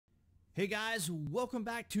Hey guys, welcome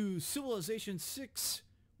back to Civilization 6.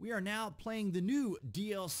 We are now playing the new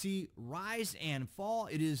DLC Rise and Fall.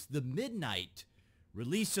 It is the midnight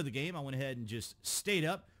release of the game. I went ahead and just stayed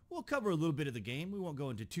up. We'll cover a little bit of the game. We won't go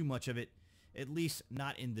into too much of it, at least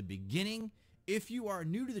not in the beginning. If you are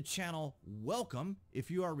new to the channel, welcome.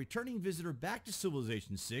 If you are a returning visitor back to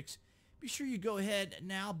Civilization 6, be sure you go ahead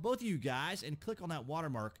now, both of you guys, and click on that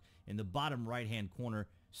watermark in the bottom right-hand corner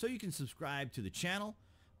so you can subscribe to the channel.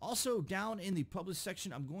 Also, down in the publish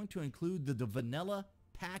section, I'm going to include the vanilla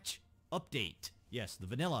patch update. Yes, the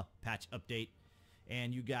vanilla patch update.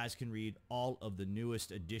 And you guys can read all of the newest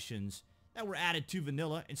additions that were added to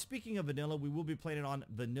vanilla. And speaking of vanilla, we will be playing it on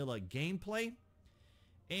vanilla gameplay.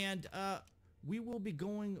 And we will be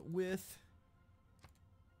going with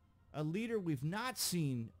a leader we've not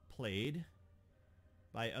seen played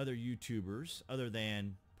by other YouTubers, other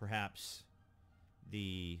than perhaps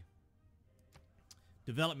the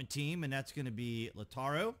development team, and that's going to be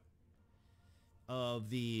Lautaro of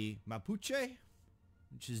the Mapuche,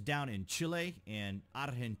 which is down in Chile and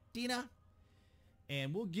Argentina.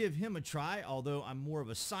 And we'll give him a try, although I'm more of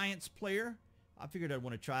a science player. I figured I'd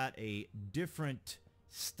want to try out a different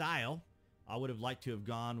style. I would have liked to have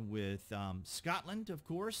gone with Scotland, of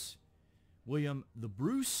course. William the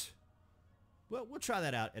Bruce. Well, we'll try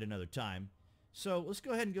that out at another time. So let's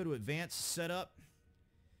go ahead and go to advanced setup.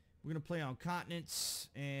 We're going to play on continents,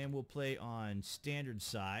 and we'll play on standard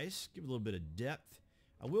size. Give it a little bit of depth.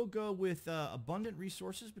 I will go with abundant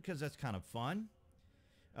resources because that's kind of fun.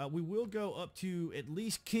 We will go up to at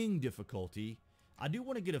least king difficulty. I do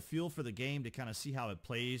want to get a feel for the game to kind of see how it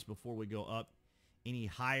plays before we go up any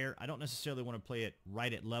higher. I don't necessarily want to play it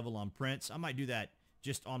right at level on Prince. I might do that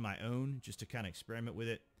just on my own, just to kind of experiment with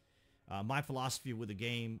it. My philosophy with the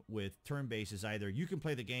game with turn-based is either you can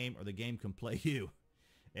play the game or the game can play you.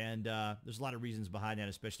 And there's a lot of reasons behind that,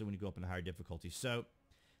 especially when you go up in higher difficulty. So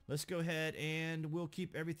let's go ahead and we'll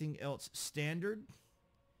keep everything else standard.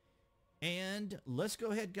 And let's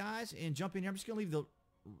go ahead, guys, and jump in here. I'm just going to leave the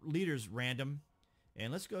leaders random.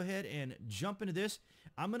 And let's go ahead and jump into this.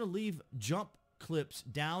 I'm going to leave jump clips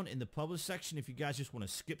down in the publish section. If you guys just want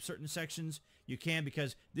to skip certain sections, you can,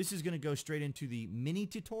 because this is going to go straight into the mini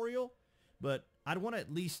tutorial. But I'd want to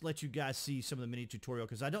at least let you guys see some of the mini tutorial,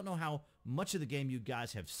 because I don't know how much of the game you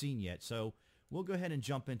guys have seen yet. So we'll go ahead and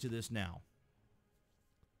jump into this now.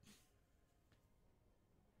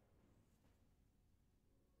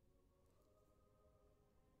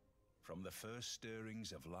 From the first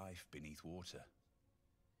stirrings of life beneath water,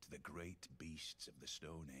 to the great beasts of the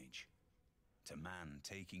Stone Age, to man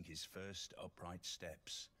taking his first upright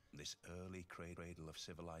steps, this early cradle of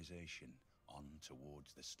civilization on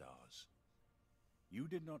towards the stars. You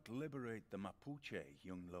did not liberate the Mapuche,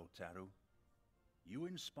 young Lautaro. You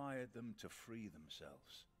inspired them to free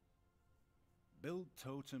themselves. Build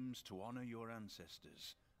totems to honor your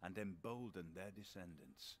ancestors and embolden their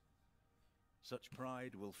descendants. Such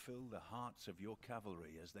pride will fill the hearts of your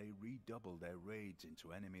cavalry as they redouble their raids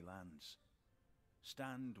into enemy lands.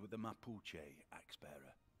 Stand with the Mapuche,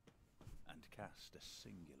 axe-bearer, and cast a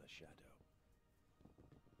singular shadow.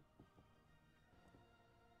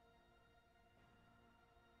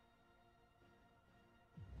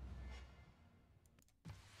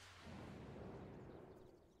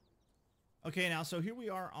 Okay, now, so here we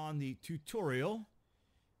are on the tutorial,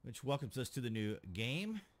 which welcomes us to the new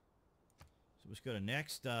game. So let's go to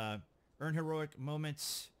next. Earn heroic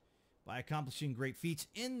moments by accomplishing great feats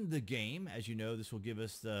in the game. As you know, this will give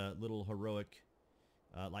us the little heroic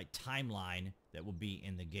like timeline that will be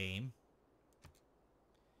in the game.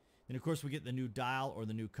 And of course, we get the new dial or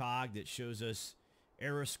the new cog that shows us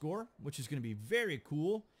error score, which is going to be very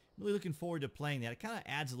cool. Really looking forward to playing that. It kind of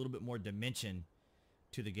adds a little bit more dimension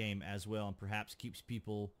to the game as well, and perhaps keeps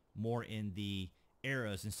people more in the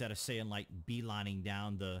eras instead of saying like beelining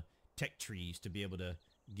down the tech trees to be able to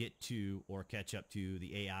get to or catch up to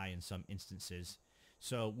the AI in some instances.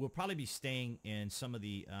 So we'll probably be staying in some of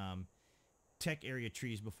the tech area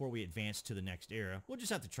trees before we advance to the next era. We'll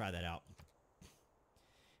just have to try that out.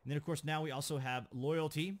 And then of course now we also have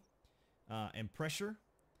loyalty and pressure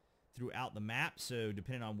throughout the map. So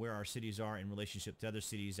depending on where our cities are in relationship to other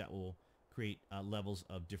cities, that will create levels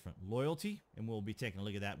of different loyalty, and we'll be taking a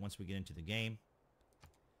look at that once we get into the game.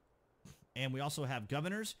 And we also have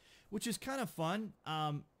governors, which is kind of fun.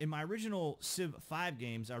 In my original Civ 5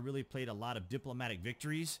 games, I really played a lot of diplomatic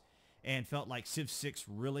victories and felt like Civ 6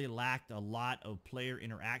 really lacked a lot of player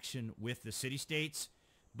interaction with the city-states.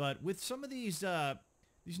 But with some of these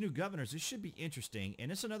new governors, this should be interesting,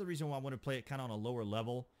 and it's another reason why I want to play it kind of on a lower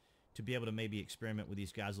level, to be able to maybe experiment with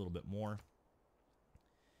these guys a little bit more.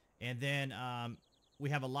 And then we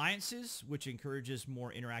have alliances, which encourages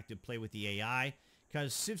more interactive play with the AI,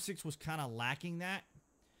 because Civ 6 was kind of lacking that.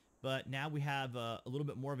 But now we have a little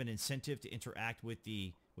bit more of an incentive to interact with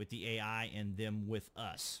the AI and them with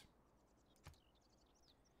us.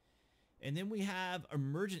 And then we have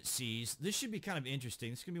emergencies. This should be kind of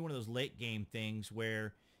interesting. This is going to be one of those late game things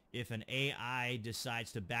where if an AI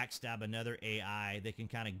decides to backstab another AI, they can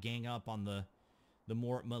kind of gang up on the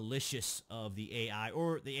more malicious of the AI,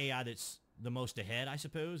 or the AI that's the most ahead, I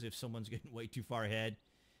suppose. If someone's getting way too far ahead,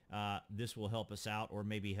 this will help us out, or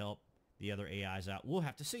maybe help the other AIs out. We'll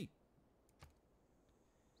have to see.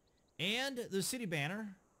 And the city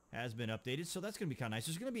banner has been updated, so that's going to be kind of nice.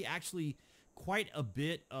 There's going to be actually quite a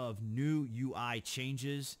bit of new UI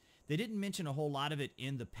changes. They didn't mention a whole lot of it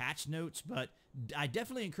in the patch notes, but I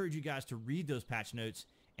definitely encourage you guys to read those patch notes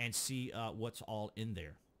and see what's all in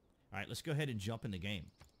there. All right, let's go ahead and jump in the game.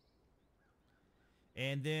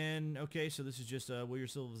 And then, okay, so this is just a will your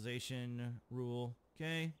civilization rule.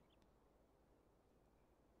 Okay.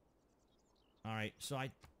 All right, so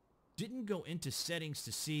I didn't go into settings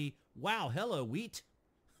to see, wow, hello, wheat.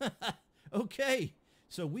 Okay,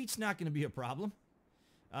 so wheat's not going to be a problem.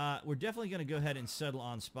 We're definitely going to go ahead and settle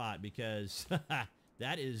on spot because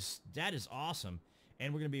that is awesome.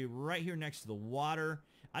 And we're going to be right here next to the water.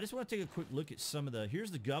 I just want to take a quick look at some of the,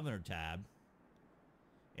 here's the governor tab.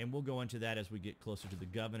 And we'll go into that as we get closer to the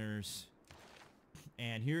governors.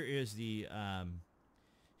 And here is the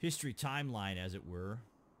history timeline, as it were.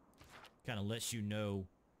 Kind of lets you know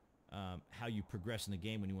how you progress in the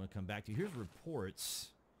game when you want to come back to. Here's reports.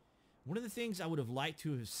 One of the things I would have liked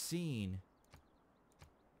to have seen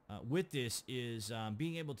with this is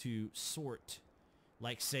being able to sort,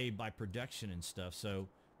 like, say, by production and stuff. So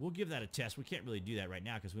we'll give that a test. We can't really do that right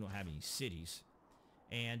now because we don't have any cities.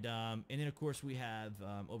 And then, of course, we have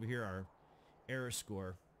over here our error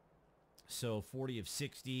score. So 40 of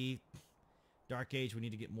 60. Dark Age, we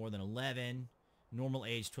need to get more than 11. Normal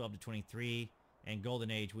Age, 12 to 23. And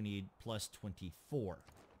Golden Age, we need plus 24.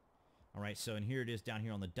 All right, so and here it is down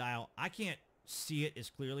here on the dial. I can't see it as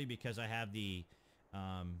clearly because I have the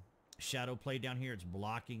shadow play down here. It's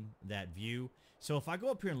blocking that view. So if I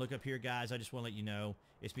go up here and look up here, guys, I just want to let you know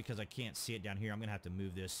it's because I can't see it down here. I'm going to have to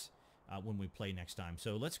move this when we play next time.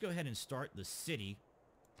 So let's go ahead and start the city.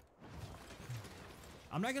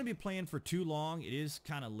 I'm not going to be playing for too long. It is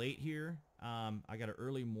kind of late here. I got an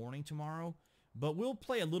early morning tomorrow. But we'll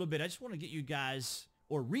play a little bit. I just want to get you guys,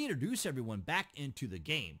 or reintroduce everyone back into the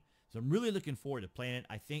game. So I'm really looking forward to playing it.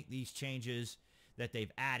 I think these changes that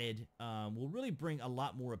they've added will really bring a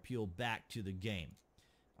lot more appeal back to the game.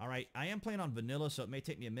 All right, I am playing on vanilla, so it may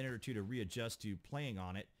take me a minute or two to readjust to playing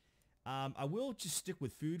on it. I will just stick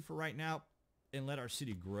with food for right now and let our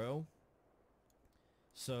city grow.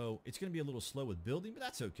 So it's going to be a little slow with building, but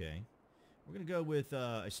that's okay. We're going to go with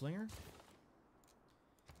a slinger.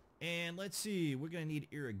 And let's see, we're going to need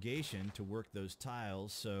irrigation to work those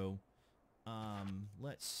tiles. So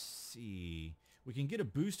let's see. We can get a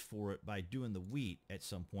boost for it by doing the wheat at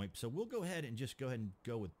some point. So we'll go ahead and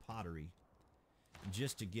go with pottery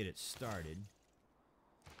just to get it started.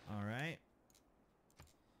 All right.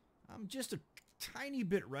 I'm just a tiny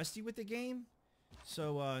bit rusty with the game.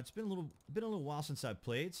 So it's been a little while since I've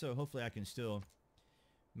played. So hopefully I can still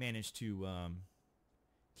manage to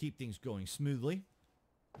keep things going smoothly.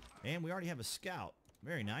 And we already have a scout.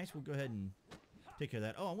 Very nice. We'll go ahead and take care of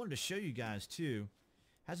that. Oh, I wanted to show you guys too.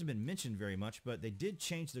 Hasn't been mentioned very much, but they did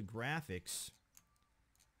change the graphics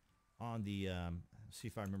on the, let's see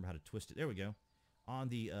if I remember how to twist it. There we go. On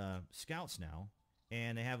the scouts now.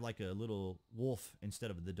 And they have like a little wolf instead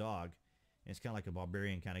of the dog. And it's kind of like a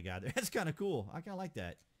barbarian kind of guy there. That's kind of cool. I kind of like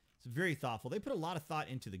that. It's very thoughtful. They put a lot of thought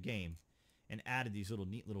into the game and added these little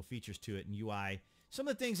neat little features to it in UI. Some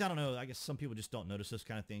of the things, I don't know, I guess some people just don't notice those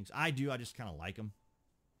kind of things. I do. I just kind of like them.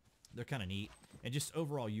 They're kind of neat. And just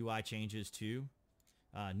overall UI changes too.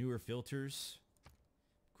 Newer filters,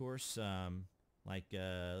 of course.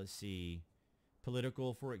 Let's see.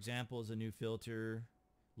 Political, for example, is a new filter.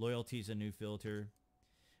 Loyalty is a new filter.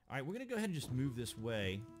 All right, we're going to go ahead and just move this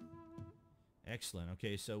way. Excellent.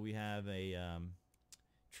 Okay, so we have a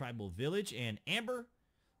tribal village and amber.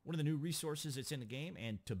 One of the new resources that's in the game,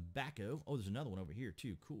 and tobacco. Oh, there's another one over here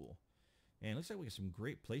too. Cool. And it looks like we got some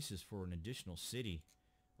great places for an additional city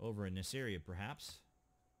over in this area, perhaps.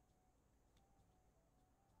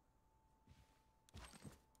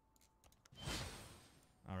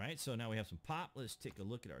 All right, so now we have some pop. Let's take a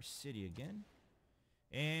look at our city again.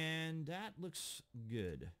 And that looks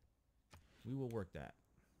good. We will work that.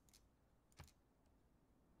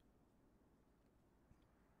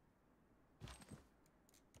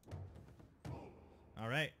 All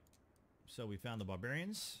right. So we found the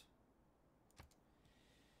barbarians.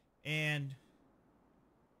 And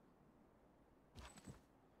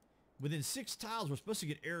within 6 tiles, we're supposed to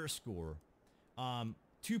get error score.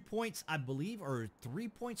 2 points, I believe, or 3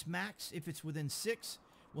 points max if it's within 6.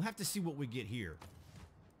 We'll have to see what we get here.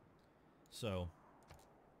 So,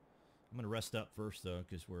 I'm going to rest up first, though,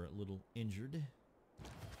 because we're a little injured.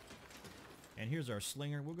 And here's our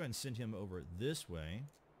slinger. We'll go ahead and send him over this way.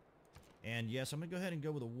 And yes, I'm going to go ahead and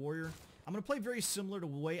go with a warrior. I'm going to play very similar to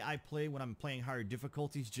the way I play when I'm playing higher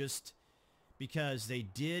difficulties, just because they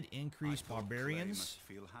did increase barbarians.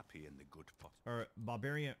 Feel happy in the good pot. Or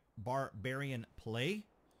barbarian play.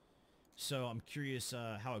 So I'm curious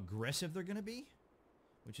how aggressive they're going to be,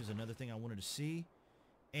 which is another thing I wanted to see.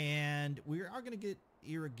 And we are going to get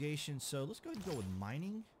irrigation, so let's go ahead and go with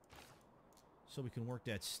mining, so we can work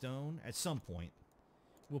that stone at some point.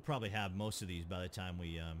 We'll probably have most of these by the time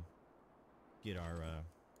we get our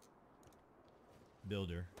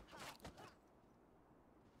builder.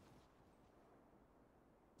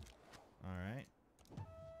 Alright.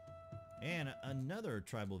 And another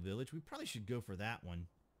tribal village. We probably should go for that one.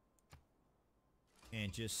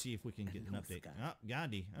 And just see if we can get an update. Oh,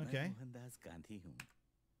 Gandhi. Okay.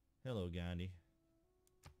 Hello, Gandhi.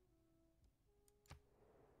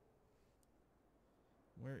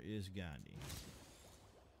 Where is Gandhi?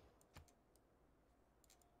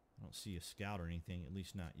 I don't see a scout or anything, at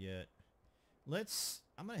least not yet.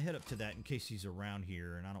 I'm going to head up to that in case he's around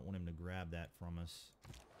here, and I don't want him to grab that from us.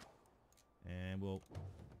 And we'll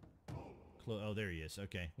oh, there he is.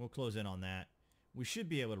 Okay, we'll close in on that. We should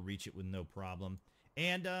be able to reach it with no problem.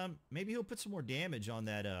 And maybe he'll put some more damage on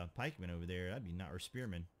that pikeman over there. That'd be not, or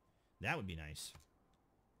spearman. That would be nice.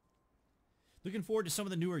 Looking forward to some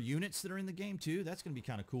of the newer units that are in the game too. That's going to be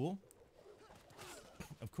kind of cool.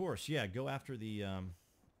 Of course, yeah. Go after the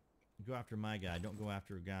go after my guy. Don't go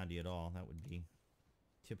after Gandhi at all. That would be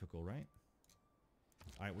typical, right?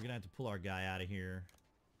 All right, we're gonna have to pull our guy out of here,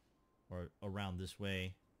 or around this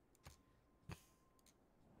way.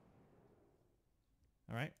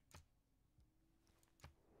 All right.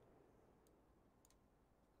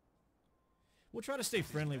 We'll try to stay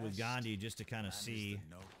friendly with Gandhi just to kind of see.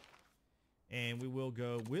 And we will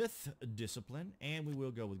go with Discipline, and we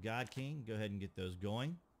will go with God King. Go ahead and get those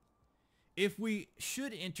going. If we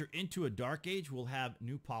should enter into a Dark Age, we'll have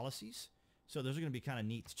new policies. So those are going to be kind of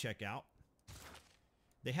neat to check out.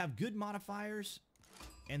 They have good modifiers,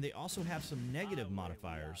 and they also have some negative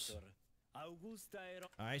modifiers.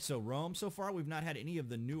 Alright, so Rome. So far, we've not had any of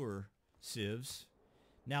the newer civs.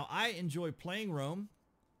 Now, I enjoy playing Rome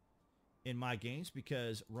in my games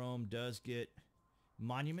because Rome does get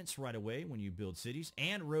monuments right away when you build cities,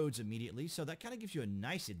 and roads immediately, so that kind of gives you a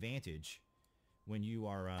nice advantage when you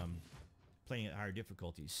are playing at higher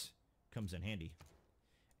difficulties. Comes in handy.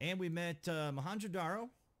 And we met Mohenjo-Daro.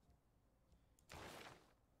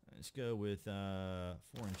 Let's go with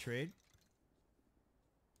foreign trade.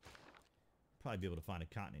 Probably be able to find a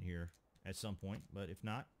continent here at some point, but if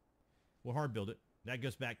not, we'll hard build it. That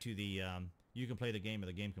goes back to the you can play the game or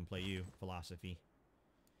the game can play you philosophy.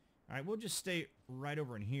 Alright, we'll just stay right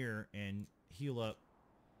over in here and heal up.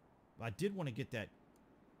 I did want to get that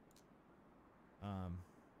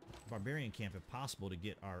barbarian camp if possible to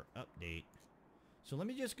get our update. So let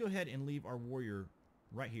me just go ahead and leave our warrior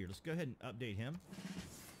right here. Let's go ahead and update him.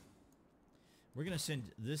 We're going to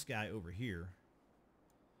send this guy over here.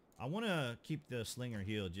 I want to keep the slinger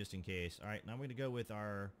healed just in case. Alright, now we're going to go with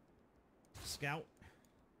our scout.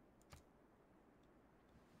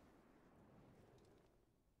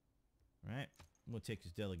 Alright, we'll take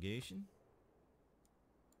his delegation.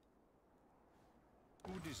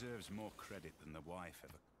 Who deserves more credit than the wife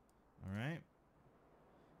ever? Alright.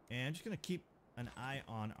 And I'm just going to keep an eye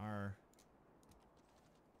on our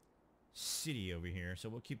city over here. So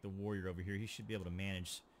we'll keep the warrior over here. He should be able to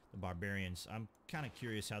manage the barbarians. I'm kind of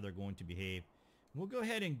curious how they're going to behave. We'll go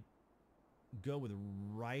ahead and go with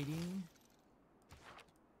riding.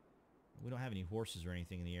 We don't have any horses or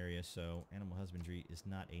anything in the area, so animal husbandry is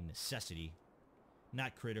not a necessity.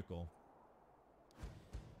 Not critical.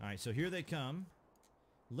 Alright, so here they come.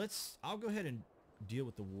 I'll go ahead and deal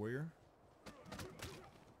with the warrior.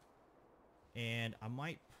 And I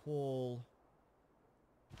might pull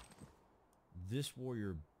this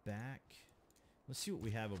warrior back. Let's see what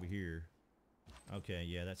we have over here. Okay,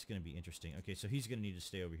 yeah, that's going to be interesting. Okay, so he's going to need to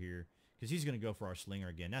stay over here, because he's going to go for our slinger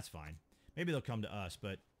again. That's fine. Maybe they'll come to us,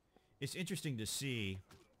 but it's interesting to see.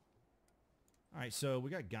 Alright, so we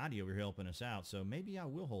got Gandhi over here helping us out, so maybe I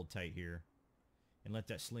will hold tight here and let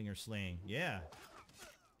that slinger sling. Yeah.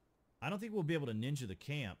 I don't think we'll be able to ninja the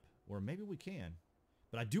camp, or maybe we can.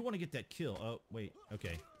 But I do want to get that kill. Oh, wait.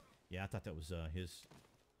 Okay. Yeah, I thought that was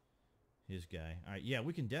his guy. All right, yeah,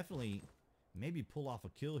 we can definitely maybe pull off a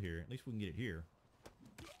kill here. At least we can get it here.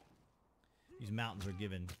 These mountains are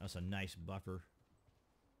giving us a nice buffer.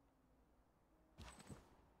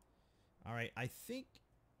 All right, I think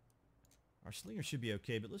our slinger should be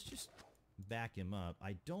okay, but let's just back him up.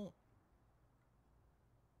 I'm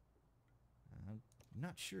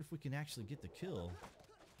not sure if we can actually get the kill.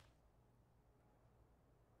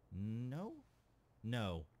 No?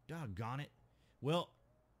 No. Doggone it. Well,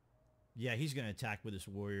 yeah, he's going to attack with this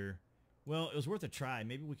warrior. Well, it was worth a try.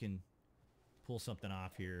 Maybe we can pull something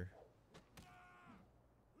off here.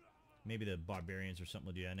 Maybe the barbarians or something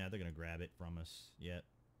will do that. Now they're going to grab it from us. Yep.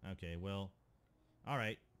 Okay, well, all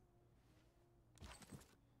right.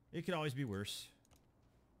 It could always be worse.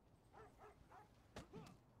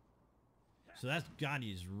 So that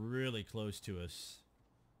Gandhi is really close to us.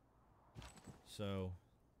 So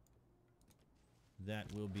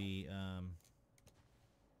that will be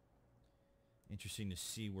interesting to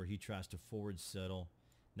see where he tries to forward settle.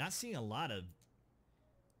 Not seeing a lot of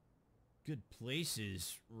good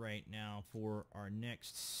places right now for our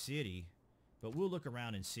next city. But we'll look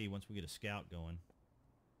around and see once we get a scout going.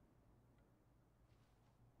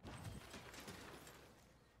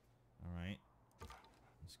 Alright.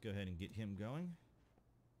 Let's go ahead and get him going.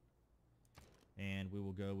 And we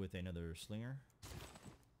will go with another slinger.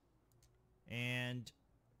 And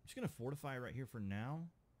I'm just going to fortify right here for now.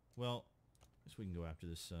 Well, I guess we can go after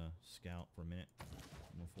this scout for a minute.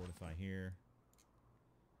 We'll fortify here.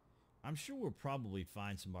 I'm sure we'll probably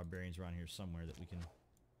find some barbarians around here somewhere that we can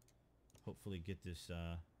hopefully get this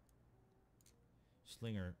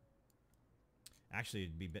slinger. Actually,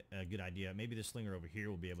 it'd be a good idea. Maybe the slinger over here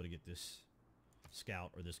will be able to get this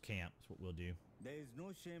scout or this camp. That's what we'll do. There is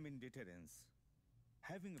no shame in deterrence.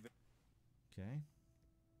 Having a... Okay.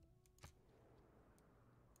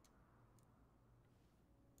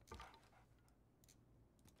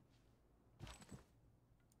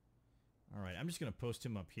 All right, I'm just going to post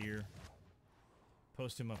him up here.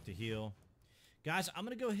 Post him up to heal. Guys, I'm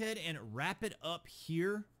going to go ahead and wrap it up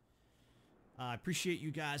here. I appreciate you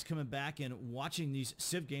guys coming back and watching these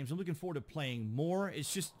Civ games. I'm looking forward to playing more.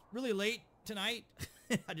 It's just really late tonight.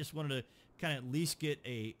 I just wanted to kind of at least get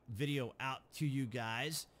a video out to you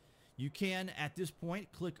guys. You can, at this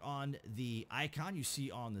point, click on the icon you see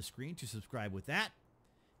on the screen to subscribe with that.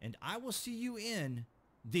 And I will see you in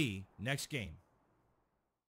the next game.